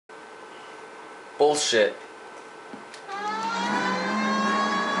Bullshit.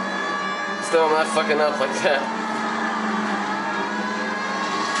 Still, I'm not fucking up like that.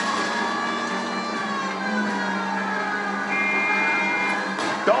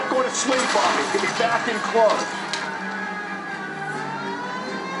 Don't go to sleep on me. Get me back in close.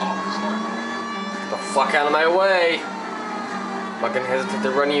 Get the fuck out of my way. I'm not gonna hesitate to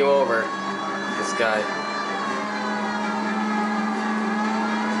run you over. This guy.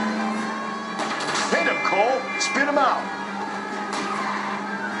 Hit him, Cole. Spit him out.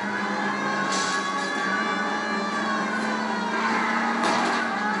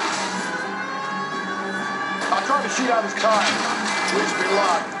 I'll try to shoot out his time. Wish me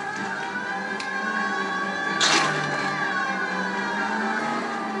luck.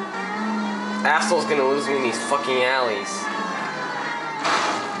 Asshole's gonna lose me in these fucking alleys.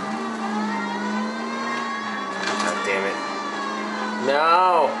 God damn it.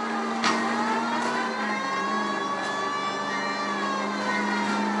 No!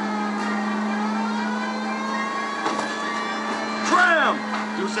 Tram!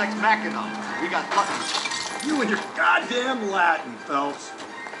 Deus Ex Machina. We got lucky. You and your goddamn Latin, Phelps.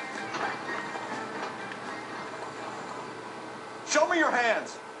 Show me your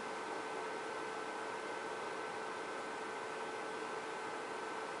hands.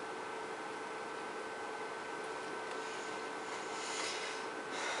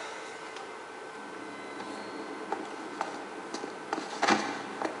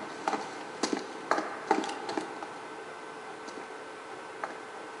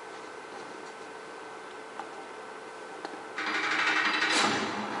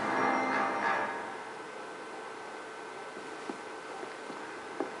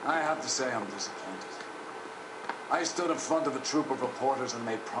 I have to say I'm disappointed. I stood in front of a troop of reporters and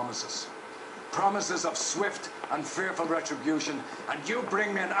made promises. Promises of swift and fearful retribution, and you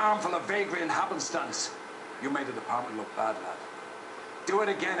bring me an armful of vagary and happenstance. You made the department look bad, lad. Do it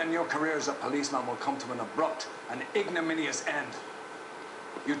again and your career as a policeman will come to an abrupt and ignominious end.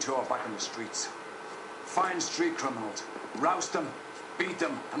 You two are back in the streets. Find street criminals, roust them, beat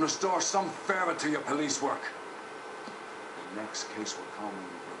them, and restore some fervor to your police work. The next case will come when you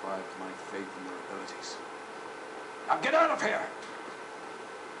revive my faith in your abilities. Now get out of here!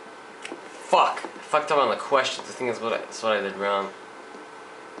 Fuck! I fucked up on the questions. I think that's what I did wrong.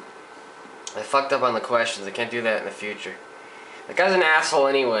 I fucked up on the questions. I can't do that in the future. That guy's an asshole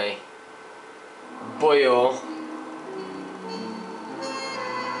anyway. Boyo.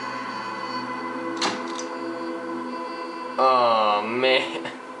 Oh man.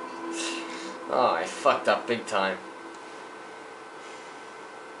 Oh, I fucked up big time.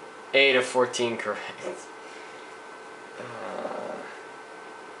 8 of 14 correct.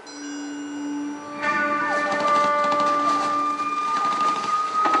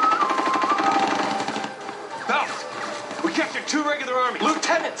 We captured 2 regular army.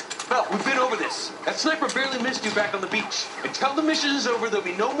 Lieutenant! Bell, we've been over this. That sniper barely missed you back on the beach. Until the mission is over, there'll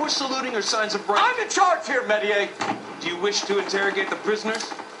be no more saluting or signs of break. I'm in charge here, Medier. Do you wish to interrogate the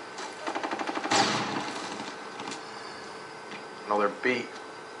prisoners? No, they're beat.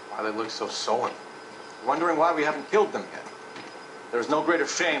 Why they look so sullen. Wondering why we haven't killed them yet. There's no greater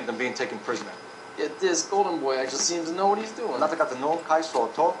shame than being taken prisoner. Yet this golden boy actually seems to know what he's doing. あなた方の階層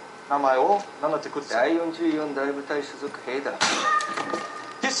と名前を名乗ってください。第44大部隊所属兵だ。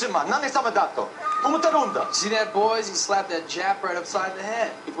キスマ何様だと思ったんだ。 See that, boys? He slapped that Jap right upside the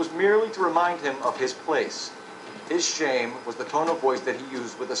head. It was merely to remind him of his place. His shame was the tone of voice that he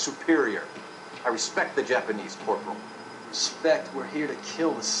used with a superior. I respect the Japanese, Corporal. Respect, we're here to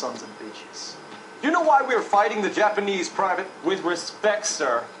kill the sons of bitches. You know why we're fighting the Japanese, Private? With respect,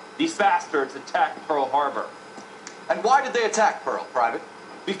 sir, these bastards attacked Pearl Harbor. And why did they attack Pearl, Private?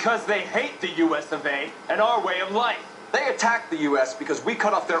 Because they hate the US of A and our way of life. They attacked the U.S. because we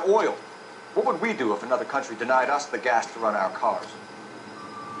cut off their oil. What would we do if another country denied us the gas to run our cars?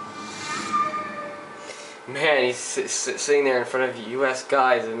 Man, he's sitting there in front of US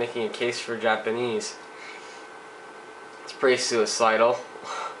guys and making a case for Japanese. It's pretty suicidal,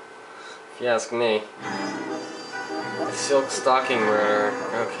 if you ask me. The silk stocking murder,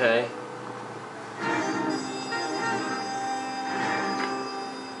 okay.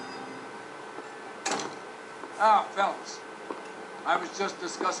 Ah, Phelps. I was just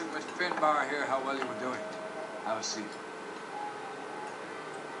discussing with Finbar here how well you were doing. Have a seat.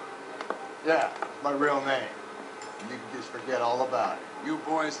 Yeah, my real name. You can just forget all about it. You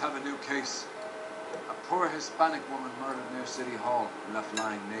boys have a new case. A poor Hispanic woman murdered near City Hall and left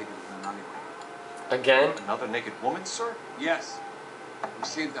lying naked in an alleyway. Again? Another naked woman, sir? Yes. We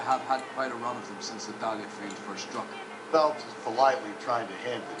seem to have had quite a run of them since the Dahlia fiend first struck. Phelps is politely trying to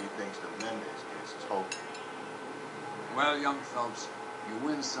hint that he thinks the Mendez case is hopeless. Well, young Phelps, you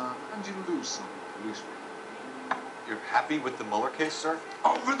win some and you lose some police work. You're happy with the Mueller case, sir?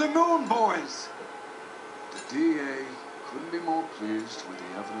 Over the moon, boys! The DA couldn't be more pleased with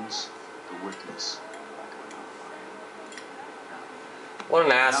the evidence, the witness. What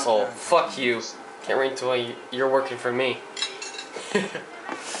an asshole. Fuck you. Can't wait until you're working for me.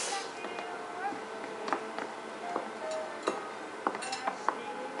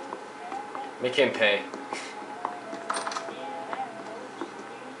 Make him pay.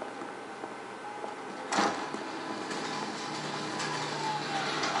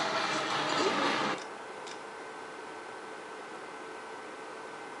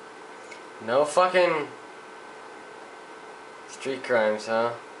 No fucking street crimes,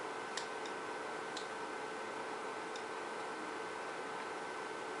 huh?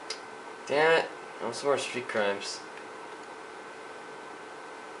 Damn it. No some more street crimes.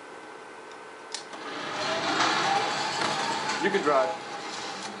 You can drive.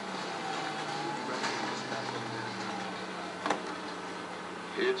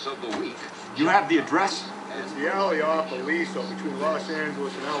 Hits of the week. You have the address? It's the alley off Aliso between Los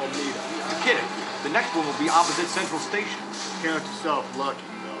Angeles and Alameda. You're kidding. The next one will be opposite Central Station. Count yourself lucky,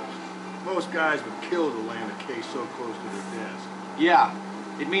 though. Most guys would kill to land a case so close to their desk. Yeah.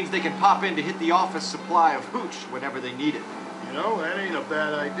 It means they can pop in to hit the office supply of hooch whenever they need it. You know, that ain't a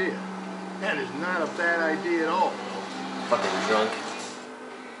bad idea. That is not a bad idea at all. Fucking drunk.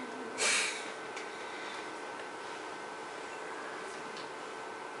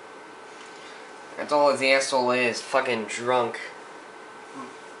 That's all his asshole is. Fucking drunk.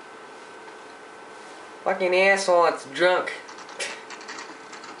 Fucking asshole, it's drunk.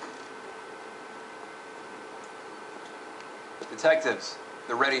 Detectives,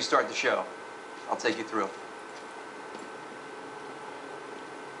 they're ready to start the show. I'll take you through.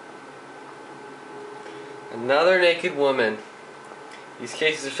 Another naked woman. These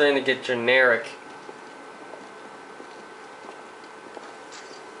cases are starting to get generic.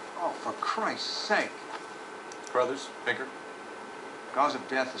 Oh, for Christ's sake. Brothers, Pinker. Cause of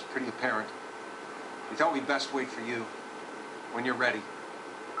death is pretty apparent. We thought we'd best wait for you. When you're ready.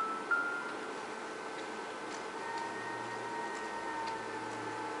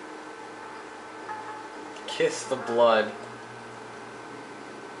 Kiss the blood.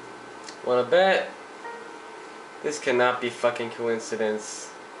 Wanna bet? This cannot be fucking coincidence.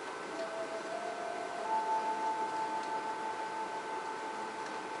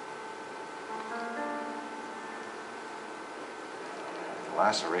 The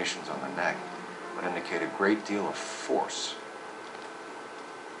lacerations on the neck would indicate a great deal of force.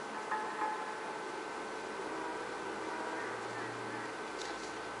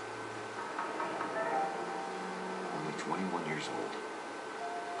 Only 21 years old.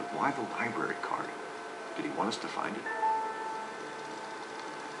 But why the library card? Did he want us to find it?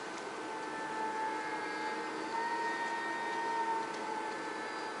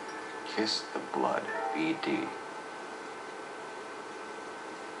 Kiss the blood, BD.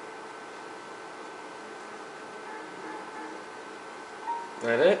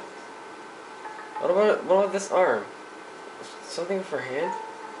 That it? What about this arm? Something for hand?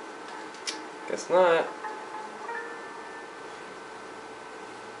 Guess not.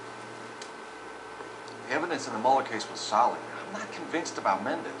 The evidence in the Mueller case was solid. I'm not convinced about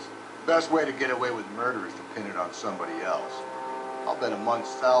Mendez. Best way to get away with murder is to pin it on somebody else. I'll bet a month's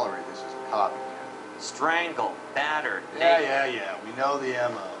salary this is a copycat. Strangled, battered, Yeah. We know the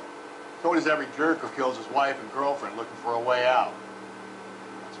M.O. So does every jerk who kills his wife and girlfriend looking for a way out.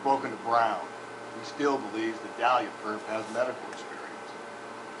 I've spoken to Brown. He still believes the Dahlia perp has medical experience.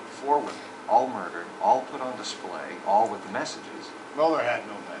 4 women, all murdered, all put on display, all with messages. Mueller had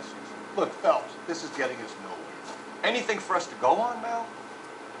no message. Look, Phelps, this is getting us nowhere. Anything for us to go on, Mel?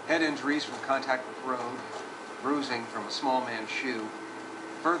 Head injuries from contact with road, bruising from a small man's shoe,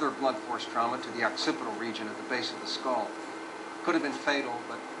 further blunt force trauma to the occipital region at the base of the skull. Could have been fatal,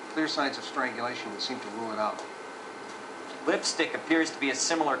 but clear signs of strangulation would seem to rule it out. Lipstick appears to be a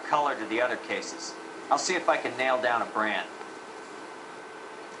similar color to the other cases. I'll see if I can nail down a brand.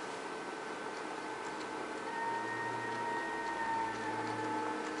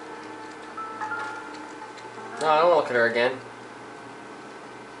 No, I don't look at her again.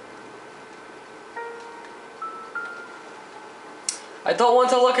 I don't want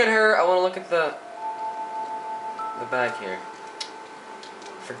to look at her. I want to look at the bag here.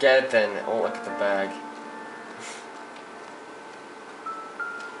 Forget it then. I won't look at the bag.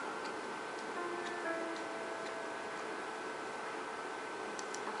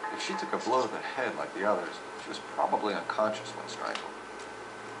 If If she took a blow to the head like the others, she was probably unconscious when strangled.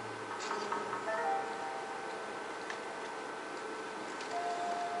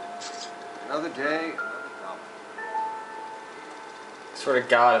 Another day, another problem. Swear to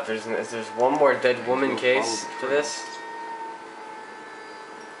God, if there's one more dead woman case to this.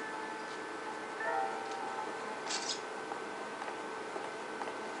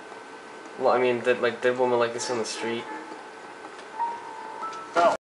 Well, I mean, dead woman like this on the street.